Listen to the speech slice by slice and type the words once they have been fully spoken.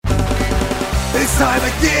It's time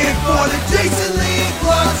again for the Jason Lee and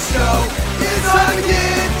Clark Show. It's time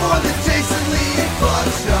again for the Jason Lee and Clark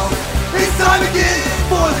Show. It's time again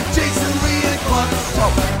for the Jason Lee and Clark Show.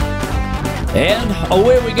 And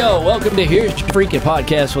away we go. Welcome to Here's Your Freaking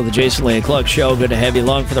Podcast with the Jason Lee and Clark Show. Good to have you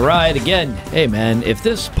along for the ride. Again, hey man, if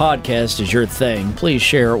this podcast is your thing, please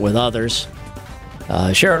share it with others.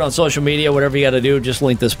 Share it on social media, whatever you got to do. Just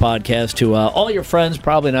link this podcast to all your friends,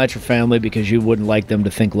 probably not your family, because you wouldn't like them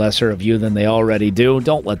to think lesser of you than they already do.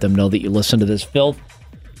 Don't let them know that you listen to this filth.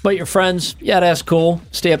 But your friends, yeah, that's cool.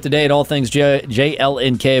 Stay up to date, all things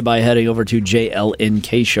JLNK, by heading over to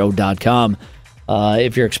jlnkshow.com.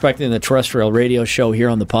 If you're expecting the terrestrial radio show here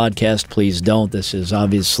on the podcast, please don't. This is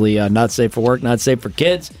obviously not safe for work, not safe for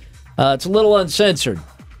kids. It's a little uncensored.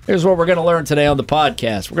 Here's what we're going to learn today on the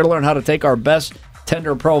podcast. We're going to learn how to take our best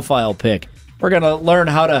Tinder profile pic. We're going to learn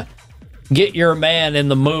how to get your man in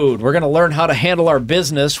the mood. We're going to learn how to handle our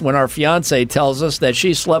business when our fiance tells us that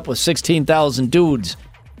she slept with 16,000 dudes.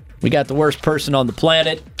 We got the worst person on the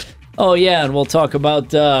planet. Oh, yeah, and we'll talk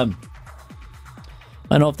about... I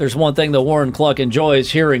know if there's one thing that Warren Cluck enjoys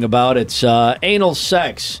hearing about, it's anal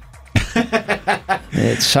sex.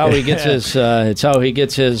 It's how he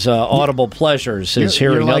gets his audible pleasures, is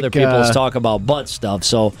hearing other people's talk about butt stuff.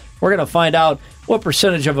 So we're going to find out what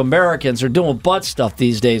percentage of Americans are doing butt stuff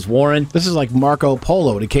these days, Warren. This is like Marco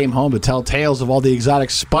Polo when he came home to tell tales of all the exotic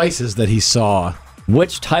spices that he saw.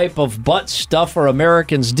 Which type of butt stuff are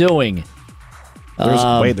Americans doing?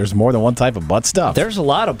 There's more than one type of butt stuff. There's a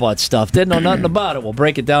lot of butt stuff. Didn't know nothing about it. We'll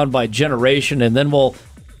break it down by generation, and then we'll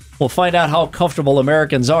find out how comfortable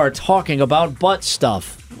Americans are talking about butt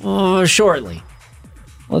stuff shortly.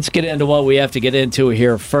 Let's get into what we have to get into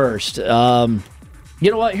here first. You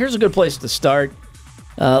know what? Here's a good place to start.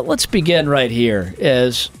 Let's begin right here.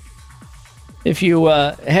 As if you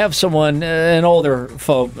have someone, an older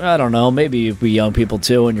folk, I don't know, maybe it be young people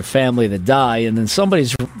too, in your family that die, and then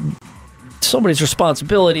somebody's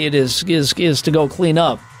responsibility it is to go clean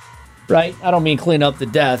up. Right? I don't mean clean up the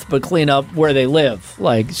death, but clean up where they live.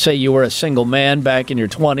 Like, say you were a single man back in your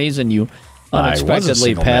 20s and you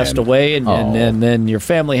unexpectedly passed away, and then your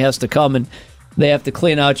family has to come and they have to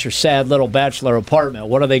clean out your sad little bachelor apartment.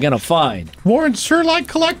 What are they going to find? Warren sure like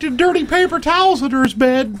collecting dirty paper towels under his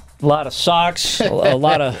bed. A lot of socks, a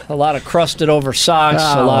lot of crusted over socks,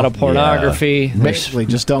 a lot of pornography. Yeah. Basically,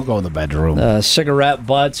 just don't go in the bedroom. Cigarette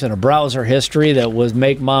butts and a browser history that would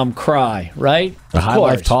make mom cry, right? A High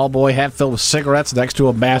Life tall boy hat filled with cigarettes next to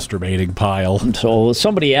a masturbating pile. So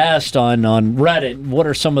somebody asked on Reddit, what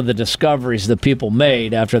are some of the discoveries that people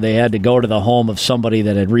made after they had to go to the home of somebody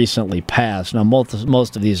that had recently passed? Now,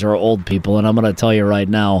 most of these are old people, and I'm going to tell you right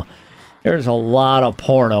now, there's a lot of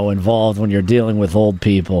porno involved when you're dealing with old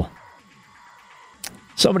people.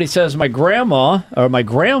 Somebody says, my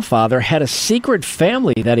grandfather had a secret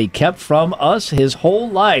family that he kept from us his whole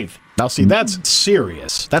life. Now, see, that's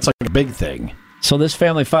serious. That's like a big thing. So this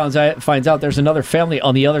family finds out there's another family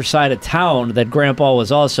on the other side of town that Grandpa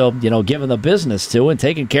was also, giving the business to and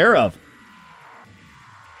taking care of.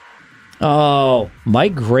 Oh, my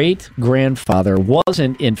great-grandfather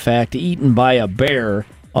wasn't, in fact, eaten by a bear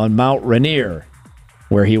on Mount Rainier,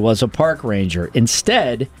 where he was a park ranger.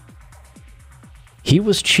 Instead, he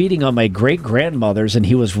was cheating on my great-grandmothers, and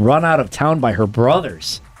he was run out of town by her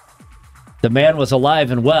brothers. The man was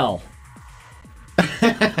alive and well.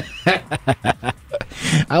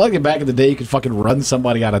 I like it back in the day you could fucking run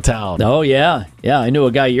somebody out of town. Oh, yeah. Yeah, I knew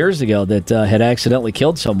a guy years ago that had accidentally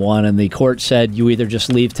killed someone, and the court said, you either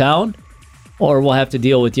just leave town, or we'll have to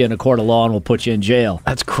deal with you in a court of law, and we'll put you in jail.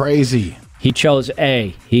 That's crazy. He chose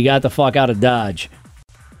A. He got the fuck out of Dodge.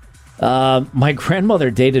 My grandmother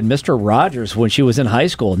dated Mr. Rogers when she was in high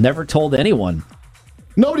school. Never told anyone.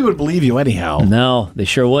 Nobody would believe you anyhow. No, they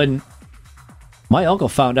sure wouldn't. My uncle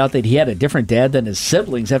found out that he had a different dad than his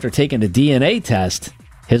siblings after taking a DNA test.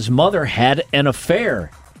 His mother had an affair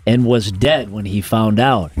and was dead when he found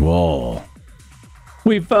out. Whoa.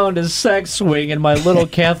 We found a sex swing in my little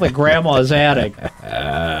Catholic grandma's attic.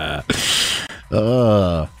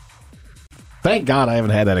 Thank God I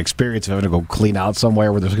haven't had that experience of having to go clean out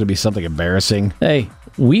somewhere where there's going to be something embarrassing. Hey,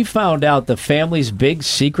 we found out the family's big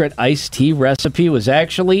secret iced tea recipe was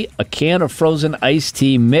actually a can of frozen iced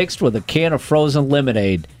tea mixed with a can of frozen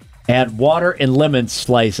lemonade. Add water and lemon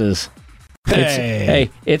slices.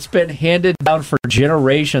 It's been handed down for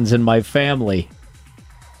generations in my family.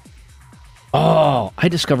 Oh, I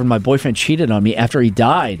discovered my boyfriend cheated on me after he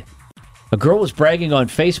died. A girl was bragging on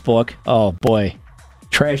Facebook. Oh, boy.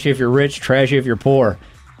 Trashy if you're rich, trashy if you're poor.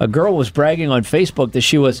 A girl was bragging on Facebook that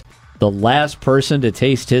she was the last person to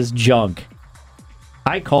taste his junk.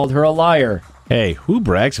 I called her a liar Hey, who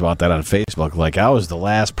brags about that on Facebook? Like, I was the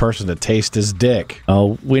last person to taste his dick.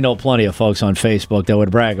 Oh, we know plenty of folks on Facebook that would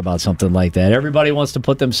brag about something like that. Everybody wants to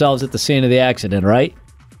put themselves at the scene of the accident, right?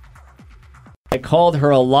 I called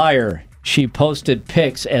her a liar. She posted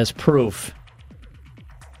pics as proof.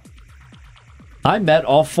 I met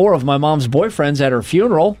all 4 of my mom's boyfriends at her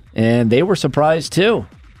funeral, and they were surprised too.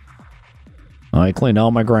 I cleaned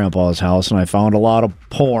out my grandpa's house, and I found a lot of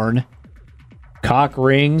porn, cock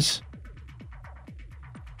rings,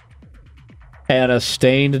 and a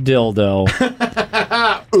stained dildo.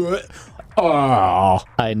 Oh.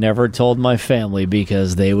 I never told my family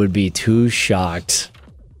because they would be too shocked.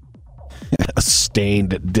 A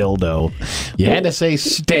stained dildo. You had to say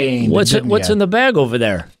stained. What's in the bag over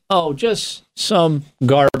there? Oh, just some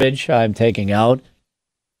garbage I'm taking out.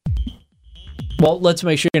 Well, let's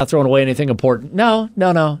make sure you're not throwing away anything important. No,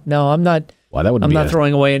 I'm not. Well, that would I'm be not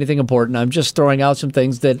throwing away anything important. I'm just throwing out some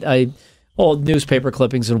things that old newspaper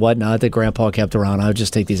clippings and whatnot that Grandpa kept around. I'll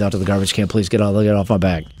just take these out to the garbage can. Please get off my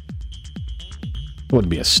bag. Wouldn't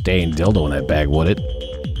be a stained dildo in that bag, would it?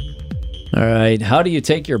 All right. How do you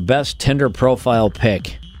take your best Tinder profile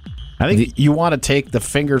pic? I think you want to take the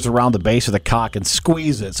fingers around the base of the cock and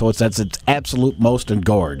squeeze it so it's at its absolute most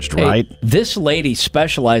engorged, right? Hey, this lady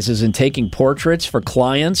specializes in taking portraits for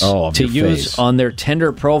clients to use on their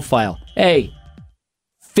Tinder profile. Hey,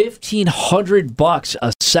 $1,500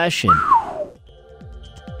 a session.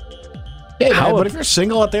 Hey, man, but if you're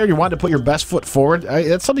single out there and you want to put your best foot forward,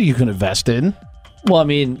 that's something you can invest in. Well, I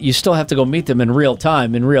mean, you still have to go meet them in real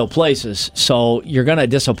time, in real places. So you're going to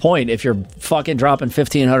disappoint if you're fucking dropping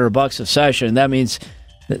 $1,500 a session. That means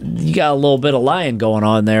you got a little bit of lying going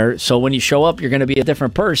on there. So when you show up, you're going to be a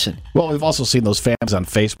different person. Well, we've also seen those families on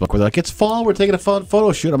Facebook where they're like, it's fall, we're taking a fun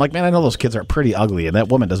photo shoot. I'm like, man, I know those kids are pretty ugly, and that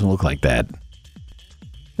woman doesn't look like that.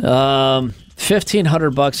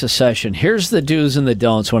 $1,500 a session. Here's the do's and the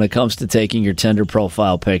don'ts when it comes to taking your Tinder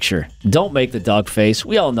profile picture. Don't make the duck face.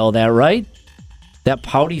 We all know that, right? That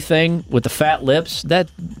pouty thing with the fat lips,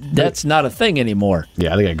 that's not a thing anymore.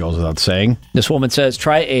 Yeah, I think it goes without saying. This woman says,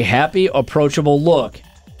 try a happy, approachable look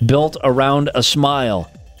built around a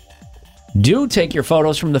smile. Do take your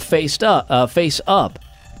photos from the face up.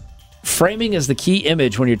 Framing is the key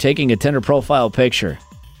image when you're taking a Tinder profile picture.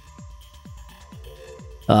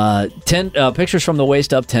 Pictures from the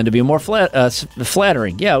waist up tend to be more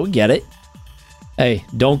flattering. Yeah, we get it. Hey,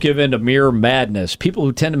 don't give in to mirror madness. People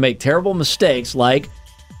who tend to make terrible mistakes like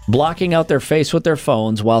blocking out their face with their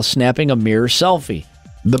phones while snapping a mirror selfie.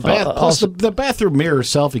 The bathroom mirror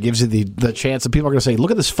selfie gives you the chance that people are going to say,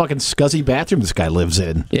 look at this fucking scuzzy bathroom this guy lives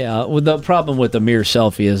in. Yeah, well, the problem with the mirror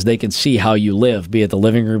selfie is they can see how you live, be it the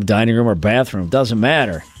living room, dining room, or bathroom. Doesn't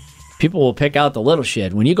matter. People will pick out the little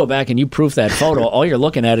shit. When you go back and you proof that photo, all you're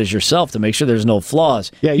looking at is yourself to make sure there's no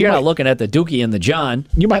flaws. Yeah, you're not looking at the Dookie and the John.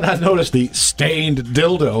 You might not notice the stained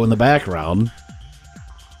dildo in the background.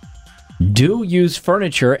 Do use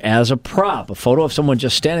furniture as a prop. A photo of someone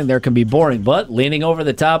just standing there can be boring, but leaning over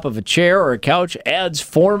the top of a chair or a couch adds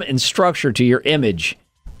form and structure to your image.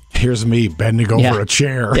 Here's me bending over a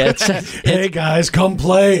chair. Yeah, hey, guys, come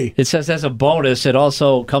play. It says as a bonus, it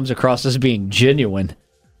also comes across as being genuine.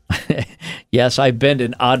 Yes, I bend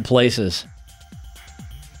in odd places.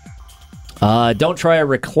 Don't try a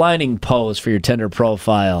reclining pose for your Tinder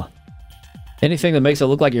profile. Anything that makes it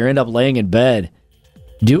look like you end up laying in bed.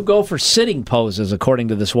 Do go for sitting poses, according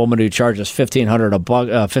to this woman who charges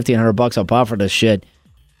 $1,500 a pop for this shit.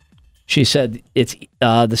 She said it's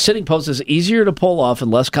the sitting pose is easier to pull off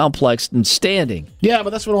and less complex than standing. Yeah, but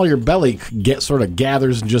that's when all your belly sort of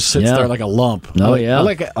gathers and just sits there like a lump.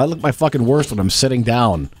 I look my fucking worst when I'm sitting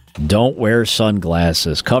down. Don't wear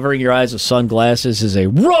sunglasses. Covering your eyes with sunglasses is a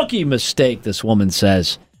rookie mistake, this woman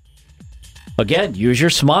says. Again, use your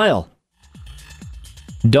smile.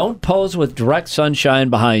 Don't pose with direct sunshine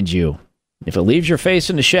behind you. If it leaves your face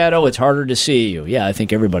in the shadow, it's harder to see you. Yeah, I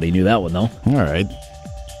think everybody knew that one, though. All right.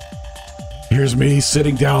 Here's me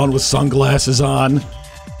sitting down with sunglasses on.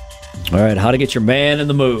 All right, how to get your man in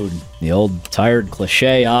the mood. The old tired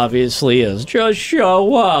cliche, obviously, is just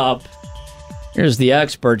show up. Here's the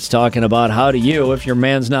experts talking about how do you if your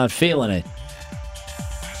man's not feeling it.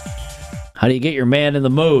 How do you get your man in the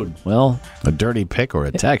mood? Well, a dirty pic or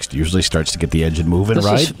a text usually starts to get the engine moving,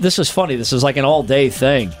 right? This is funny. This is like an all-day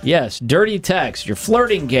thing. Yes, dirty text, your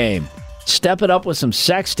flirting game. Step it up with some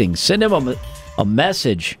sexting. Send him a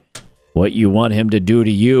message. What you want him to do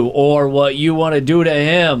to you or what you want to do to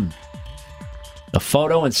him. A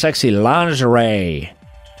photo in sexy lingerie.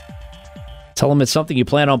 Tell him it's something you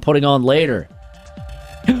plan on putting on later.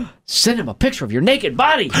 Send him a picture of your naked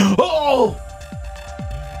body. Oh!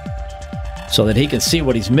 So that he can see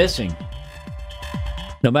what he's missing.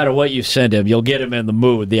 No matter what you send him, you'll get him in the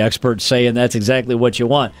mood. The experts saying that's exactly what you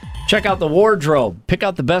want. Check out the wardrobe. Pick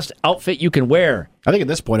out the best outfit you can wear. I think at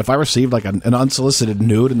this point, if I received like an unsolicited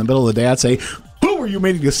nude in the middle of the day, I'd say, who were you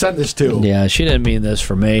meaning to send this to? Yeah, she didn't mean this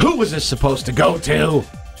for me. Who was this supposed to go to?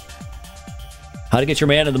 How to get your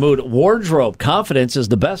man in the mood. Wardrobe. Confidence is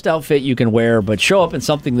the best outfit you can wear, but show up in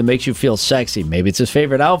something that makes you feel sexy. Maybe it's his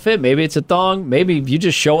favorite outfit. Maybe it's a thong. Maybe you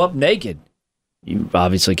just show up naked. You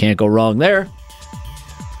obviously can't go wrong there.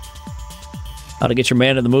 How to get your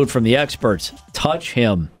man in the mood from the experts. Touch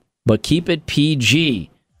him, but keep it PG.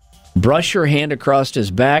 Brush your hand across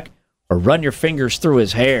his back or run your fingers through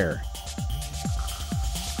his hair.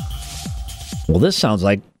 Well, this sounds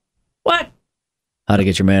like, what? How to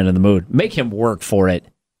get your man in the mood. Make him work for it.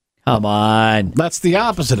 Come on. That's the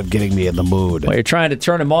opposite of getting me in the mood. Well, you're trying to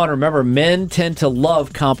turn him on. Remember, men tend to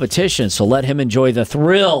love competition, so let him enjoy the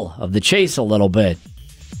thrill of the chase a little bit.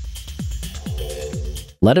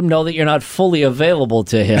 Let him know that you're not fully available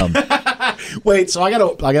to him. Wait, so I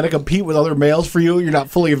gotta compete with other males for you? You're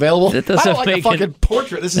not fully available? That doesn't I don't like a fucking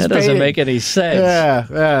portrait. This is that doesn't painting. make any sense.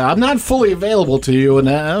 Yeah, I'm not fully available to you, and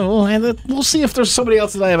we'll see if there's somebody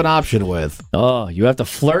else that I have an option with. Oh, you have to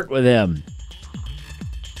flirt with him.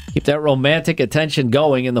 Keep that romantic attention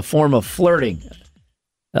going in the form of flirting.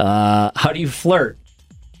 How do you flirt?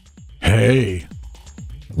 Hey.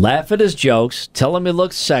 Laugh at his jokes. Tell him he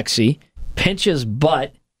looks sexy. Pinch his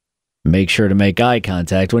butt. Make sure to make eye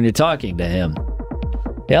contact when you're talking to him.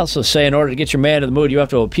 They also say in order to get your man in the mood, you have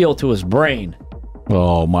to appeal to his brain.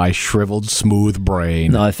 Oh, my shriveled, smooth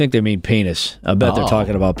brain. No, I think they mean penis. I bet they're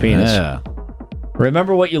talking about penis. Yeah.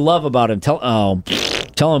 Remember what you love about him. Tell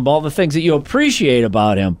him all the things that you appreciate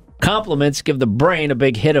about him. Compliments give the brain a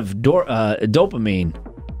big hit of dopamine,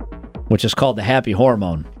 which is called the happy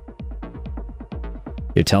hormone.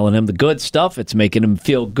 You're telling him the good stuff. It's making him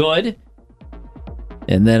feel good.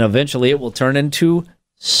 And then eventually it will turn into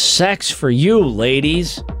sex for you,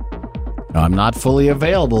 ladies. I'm not fully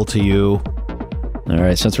available to you. All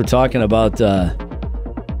right, since we're talking about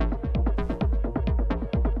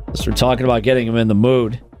getting him in the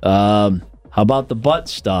mood, how about the butt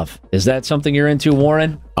stuff? Is that something you're into,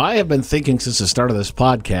 Warren? I have been thinking since the start of this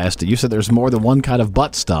podcast that you said there's more than one kind of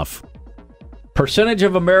butt stuff. Percentage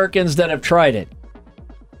of Americans that have tried it.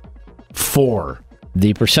 4.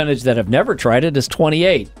 The percentage that have never tried it is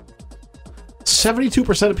 28.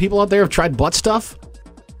 72% of people out there have tried butt stuff?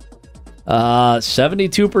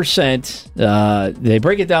 72%. They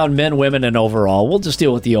break it down men, women, and overall. We'll just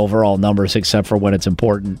deal with the overall numbers except for when it's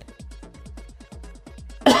important.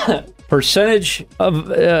 Percentage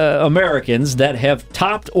of Americans that have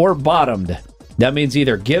topped or bottomed. That means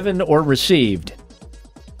either given or received.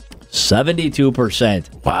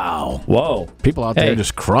 72%. Wow. Whoa. People out there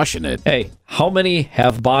just crushing it. Hey, how many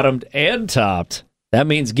have bottomed and topped? That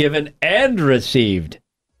means given and received.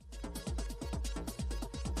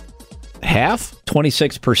 Half?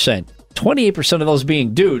 26%. 28% of those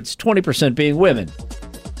being dudes, 20% being women.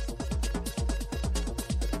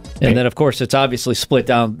 And then, of course, it's obviously split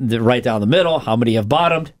right down the middle. How many have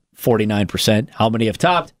bottomed? 49%. How many have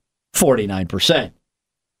topped? 49%.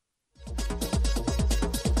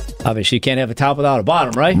 Obviously, you can't have a top without a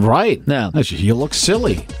bottom, right? Right. No. You look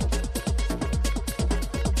silly.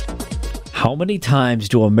 How many times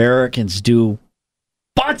do Americans do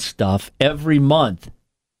butt stuff every month?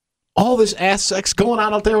 All this ass sex going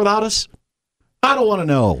on out there without us? I don't want to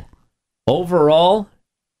know. Overall,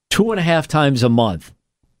 2.5 times a month.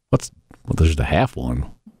 There's the half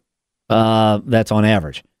one. That's on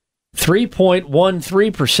average.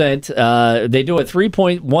 3.13%. They do it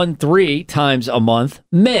 3.13 times a month.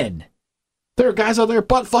 Men. There are guys out there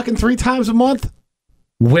butt fucking 3 times a month.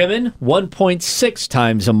 Women, 1.6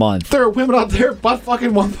 times a month. There are women out there butt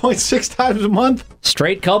fucking 1.6 times a month.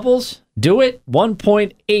 Straight couples do it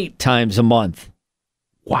 1.8 times a month.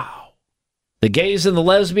 Wow. The gays and the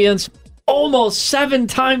lesbians, almost 7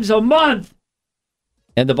 times a month.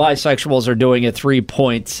 And the bisexuals are doing it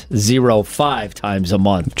 3.05 times a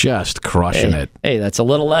month. Just crushing it. Hey, that's a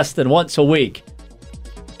little less than once a week.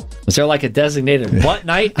 Is there like a designated butt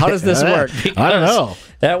night? How does this work? I don't know.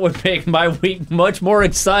 That would make my week much more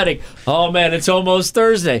exciting. Oh, man, it's almost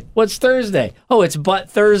Thursday. What's Thursday? Oh, it's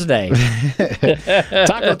Butt Thursday.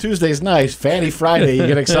 Taco Tuesday's nice. Fanny Friday you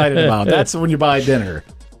get excited about. That's when you buy dinner.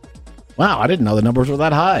 Wow, I didn't know the numbers were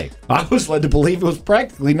that high. I was led to believe it was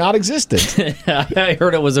practically non-existent. I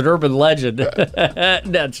heard it was an urban legend.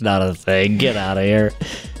 That's not a thing. Get out of here.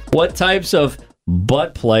 What types of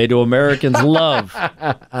butt play do Americans love?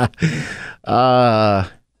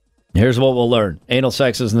 Here's what we'll learn. Anal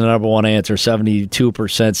sex is the number one answer.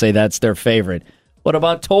 72% say that's their favorite. What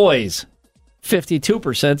about toys?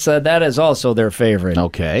 52% said that is also their favorite.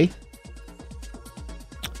 Okay.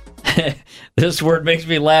 This word makes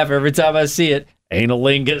me laugh every time I see it.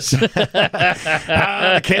 Analingus.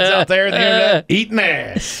 The kids out there in the internet eating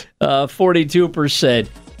ass. 42%.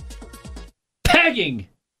 Pegging.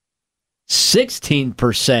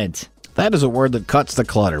 16%. That is a word that cuts the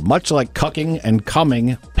clutter. Much like cucking and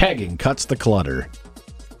coming, pegging cuts the clutter.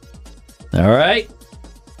 All right.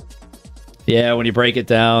 Yeah, when you break it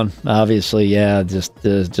down, obviously, yeah, just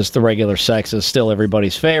the regular sex is still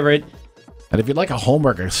everybody's favorite. And if you'd like a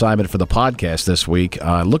homework assignment for the podcast this week,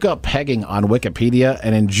 look up pegging on Wikipedia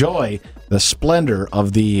and enjoy the splendor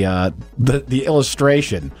of the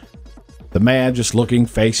illustration. The man just looking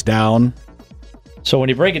face down. So when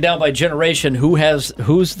you break it down by generation,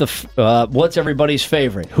 what's everybody's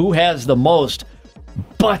favorite? Who has the most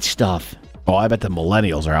butt stuff? Oh, I bet the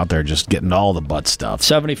millennials are out there just getting all the butt stuff.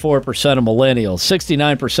 74% of millennials,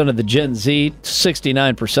 69% of the Gen Z,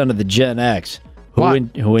 69% of the Gen X.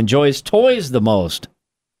 Who enjoys toys the most?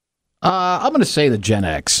 I'm going to say the Gen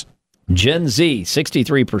X. Gen Z,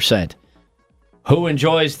 63%. Who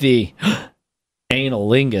enjoys the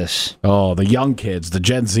analingus? Oh, the young kids, the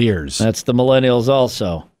Gen Zers. That's the millennials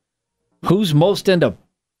also. Who's most into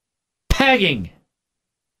pegging?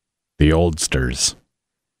 The oldsters.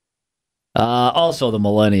 Also the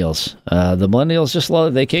millennials. The millennials just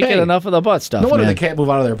love, they can't get enough of the butt stuff. No wonder man. they can't move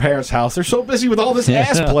out of their parents' house. They're so busy with all this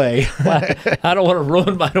ass play. I don't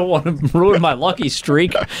want to ruin my lucky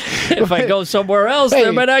streak. If I go somewhere else, they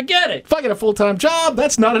might not get it. If I get a full-time job,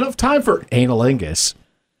 that's not enough time for analingus.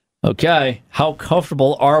 Okay, how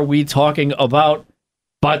comfortable are we talking about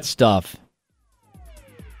butt stuff?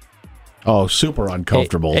 Oh, super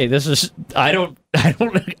uncomfortable. Hey, this is I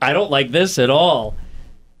don't like this at all.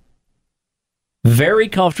 Very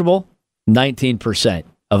comfortable. 19%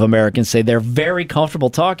 of Americans say they're very comfortable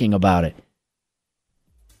talking about it.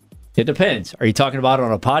 It depends. Are you talking about it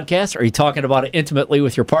on a podcast, or are you talking about it intimately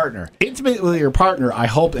with your partner? Intimately with your partner, I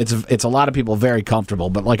hope it's a lot of people very comfortable.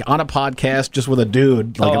 But like on a podcast, just with a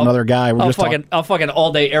dude, like another guy, I'll fucking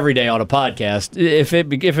all day, every day on a podcast. If it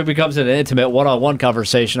becomes an intimate one-on-one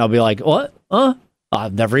conversation, I'll be like, what?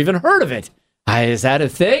 I've never even heard of it. Is that a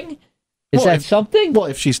thing? Is that something? Well,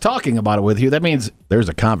 if she's talking about it with you, that means there's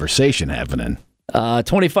a conversation happening.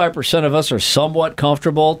 25% of us are somewhat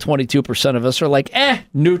comfortable. 22% of us are like,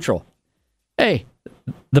 neutral. Hey,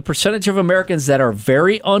 the percentage of Americans that are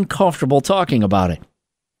very uncomfortable talking about it.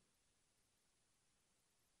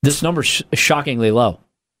 This number's shockingly low.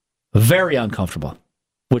 Very uncomfortable,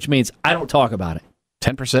 which means I don't talk about it.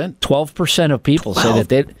 10%? 12% of people say that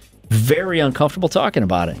they're very uncomfortable talking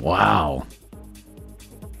about it. Wow.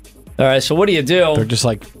 All right, so what do you do? They're just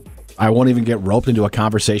like, I won't even get roped into a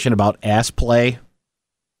conversation about ass play.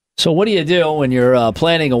 So what do you do when you're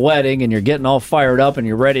planning a wedding and you're getting all fired up and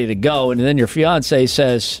you're ready to go, and then your fiance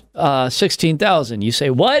says $16,000? You say,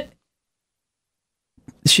 what?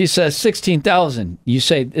 She says $16,000. You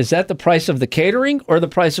say, is that the price of the catering or the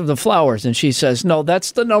price of the flowers? And she says, no,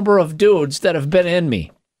 that's the number of dudes that have been in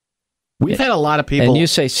me. We've had a lot of people. And you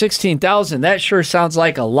say $16,000. That sure sounds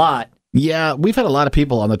like a lot. Yeah, we've had a lot of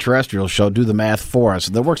people on the terrestrial show do the math for us.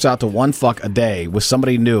 That works out to one fuck a day with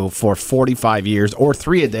somebody new for 45 years or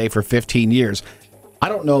 3 a day for 15 years. I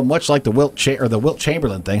don't know, much like the Wilt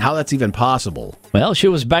Chamberlain thing, how that's even possible. Well, she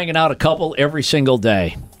was banging out a couple every single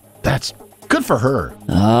day. That's good for her.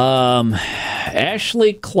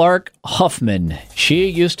 Ashley Clark Huffman. She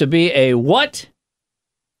used to be a what?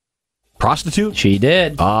 Prostitute? She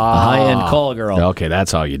did. A high-end call girl. Okay,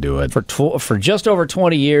 that's how you do it. For just over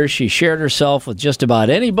 20 years, she shared herself with just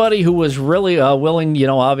about anybody who was really willing,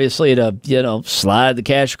 obviously to, slide the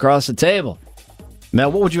cash across the table. Now,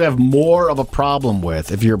 what would you have more of a problem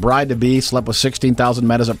with? If your bride-to-be slept with 16,000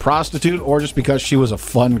 men as a prostitute, or just because she was a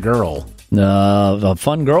fun girl? A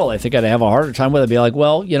fun girl, I think I'd have a harder time with it. Be like,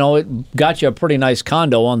 well, it got you a pretty nice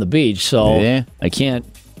condo on the beach, so yeah. I can't...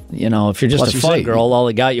 if you're just a fun girl, all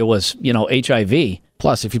it got you was, HIV.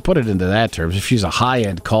 Plus, if you put it into that terms, if she's a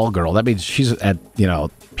high-end call girl, that means she's at,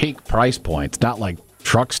 peak price point. It's not like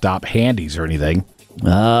truck stop handies or anything.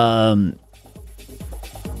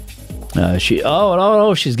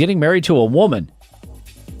 She's getting married to a woman.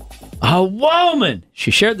 A woman!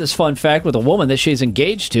 She shared this fun fact with a woman that she's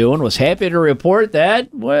engaged to and was happy to report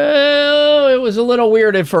that, well, it was a little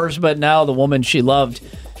weird at first, but now the woman she loves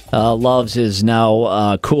is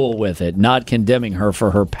now cool with it, not condemning her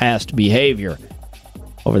for her past behavior.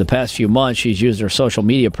 Over the past few months, she's used her social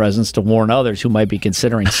media presence to warn others who might be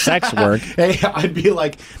considering sex work. Hey, I'd be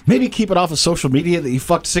like, maybe keep it off of social media that you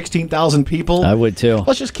fucked 16,000 people. I would too.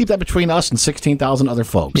 Let's just keep that between us and 16,000 other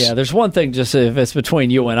folks. Yeah, there's one thing just if it's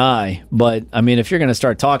between you and I, but I mean, if you're going to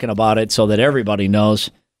start talking about it so that everybody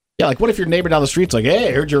knows. Yeah, like what if your neighbor down the street's like, hey,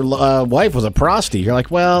 I heard your wife was a prosty. You're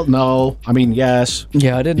like, well, no. I mean, yes.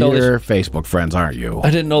 Yeah, I didn't know You're Facebook friends, aren't you?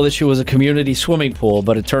 I didn't know that she was a community swimming pool,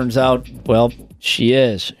 but it turns out, well, she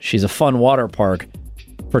is. She's a fun water park.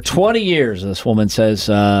 For 20 years, this woman says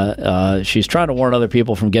she's trying to warn other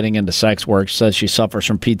people from getting into sex work. She says she suffers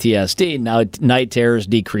from PTSD, now night terrors,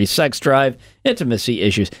 decreased sex drive, intimacy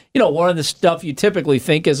issues. You know, one of the stuff you typically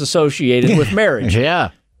think is associated with marriage.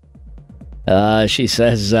 Yeah. She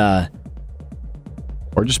says...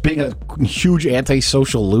 or just being a huge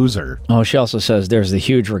antisocial loser. Oh, she also says there's the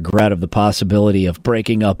huge regret of the possibility of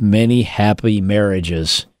breaking up many happy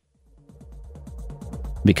marriages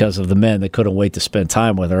because of the men that couldn't wait to spend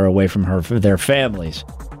time with her away from their families.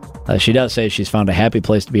 She does say she's found a happy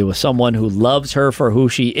place to be with someone who loves her for who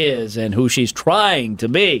she is and who she's trying to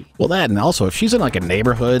be. Well, that, and also if she's in like a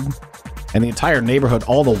neighborhood and the entire neighborhood,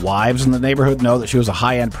 all the wives in the neighborhood know that she was a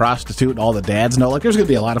high-end prostitute and all the dads know, like there's going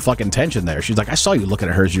to be a lot of fucking tension there. She's like, I saw you looking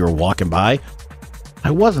at her as you were walking by.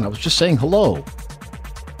 I wasn't. I was just saying hello.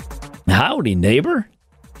 Howdy, neighbor.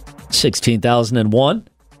 16,001.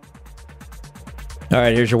 All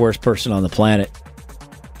right, here's your worst person on the planet.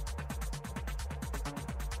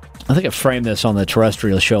 I think I framed this on the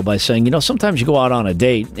terrestrial show by saying, you know, sometimes you go out on a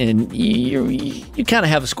date and you kind of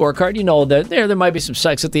have a scorecard. You know that there might be some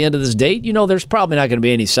sex at the end of this date. You know there's probably not going to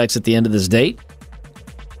be any sex at the end of this date.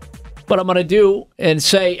 But I'm going to do and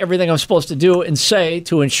say everything I'm supposed to do and say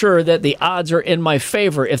to ensure that the odds are in my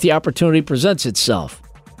favor if the opportunity presents itself.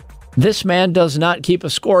 This man does not keep a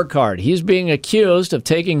scorecard. He's being accused of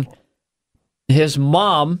taking his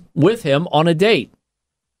mom with him on a date.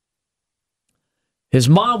 His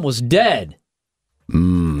mom was dead.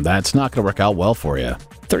 That's not going to work out well for you.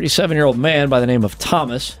 37-year-old man by the name of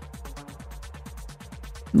Thomas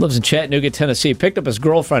lives in Chattanooga, Tennessee. Picked up his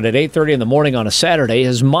girlfriend at 8:30 in the morning on a Saturday.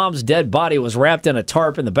 His mom's dead body was wrapped in a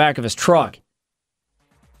tarp in the back of his truck.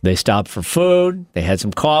 They stopped for food. They had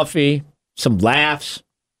some coffee, some laughs.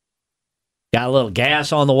 Got a little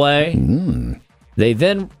gas on the way. They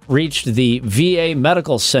then reached the VA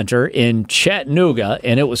Medical Center in Chattanooga,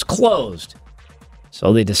 and it was closed.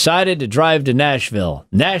 So they decided to drive to Nashville,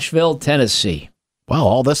 Tennessee. Wow,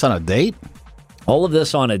 all this on a date? All of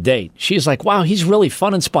this on a date. She's like, wow, he's really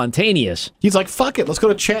fun and spontaneous. He's like, fuck it, let's go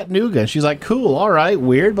to Chattanooga. And she's like, cool, all right,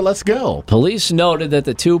 weird, but let's go. Police noted that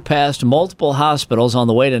the two passed multiple hospitals on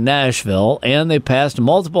the way to Nashville, and they passed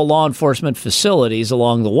multiple law enforcement facilities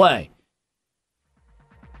along the way.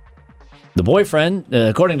 The boyfriend,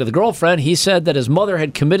 according to the girlfriend, he said that his mother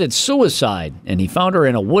had committed suicide, and he found her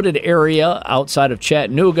in a wooded area outside of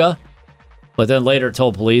Chattanooga, but then later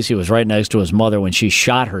told police he was right next to his mother when she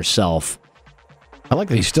shot herself. I like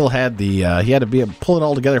that he still had he had to be pull it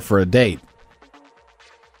all together for a date.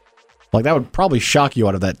 Like, that would probably shock you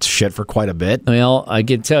out of that shit for quite a bit. Well, I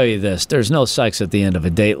can tell you this. There's no sex at the end of a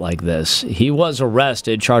date like this. He was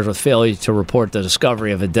arrested, charged with failure to report the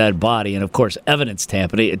discovery of a dead body, and, of course, evidence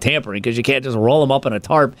tampering, because you can't just roll him up in a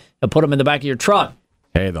tarp and put him in the back of your truck.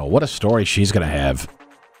 Hey, though, what a story she's going to have.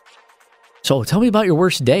 So tell me about your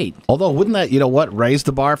worst date. Although, wouldn't that, you know what, raise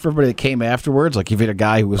the bar for everybody that came afterwards? Like, if you had a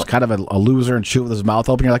guy who was kind of a loser and chewed with his mouth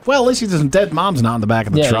open, you're like, well, at least he's dead mom's not in the back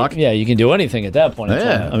of the truck. Yeah, you can do anything at that point in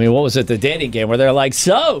time. I mean, what was it, the dating game, where they're like,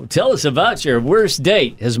 so, tell us about your worst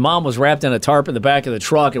date. His mom was wrapped in a tarp in the back of the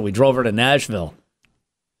truck, and we drove her to Nashville.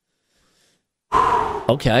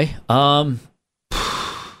 Okay.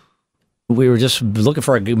 We were just looking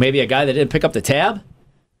for maybe a guy that didn't pick up the tab?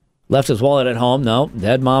 Left his wallet at home. No.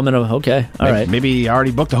 Dead mom in a... Okay. All right. Maybe he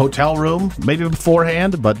already booked a hotel room, maybe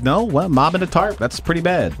beforehand, but no. Well, mom in a tarp. That's pretty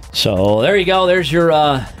bad. So there you go. There's your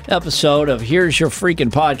episode of Here's Your Freaking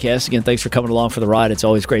Podcast. Again, thanks for coming along for the ride. It's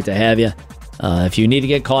always great to have you. If you need to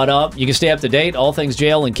get caught up, you can stay up to date. All things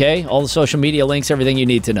JL&K, all the social media links, everything you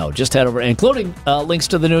need to know. Just head over, including links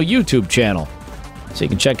to the new YouTube channel. So you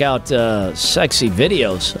can check out sexy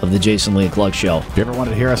videos of the Jason Lee and Clark Show. If you ever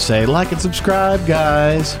wanted to hear us say, like and subscribe,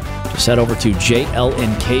 guys, just head over to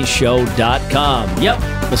jlnkshow.com. Yep,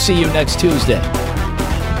 we'll see you next Tuesday.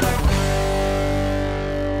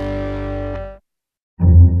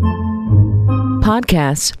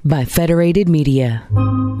 Podcasts by Federated Media.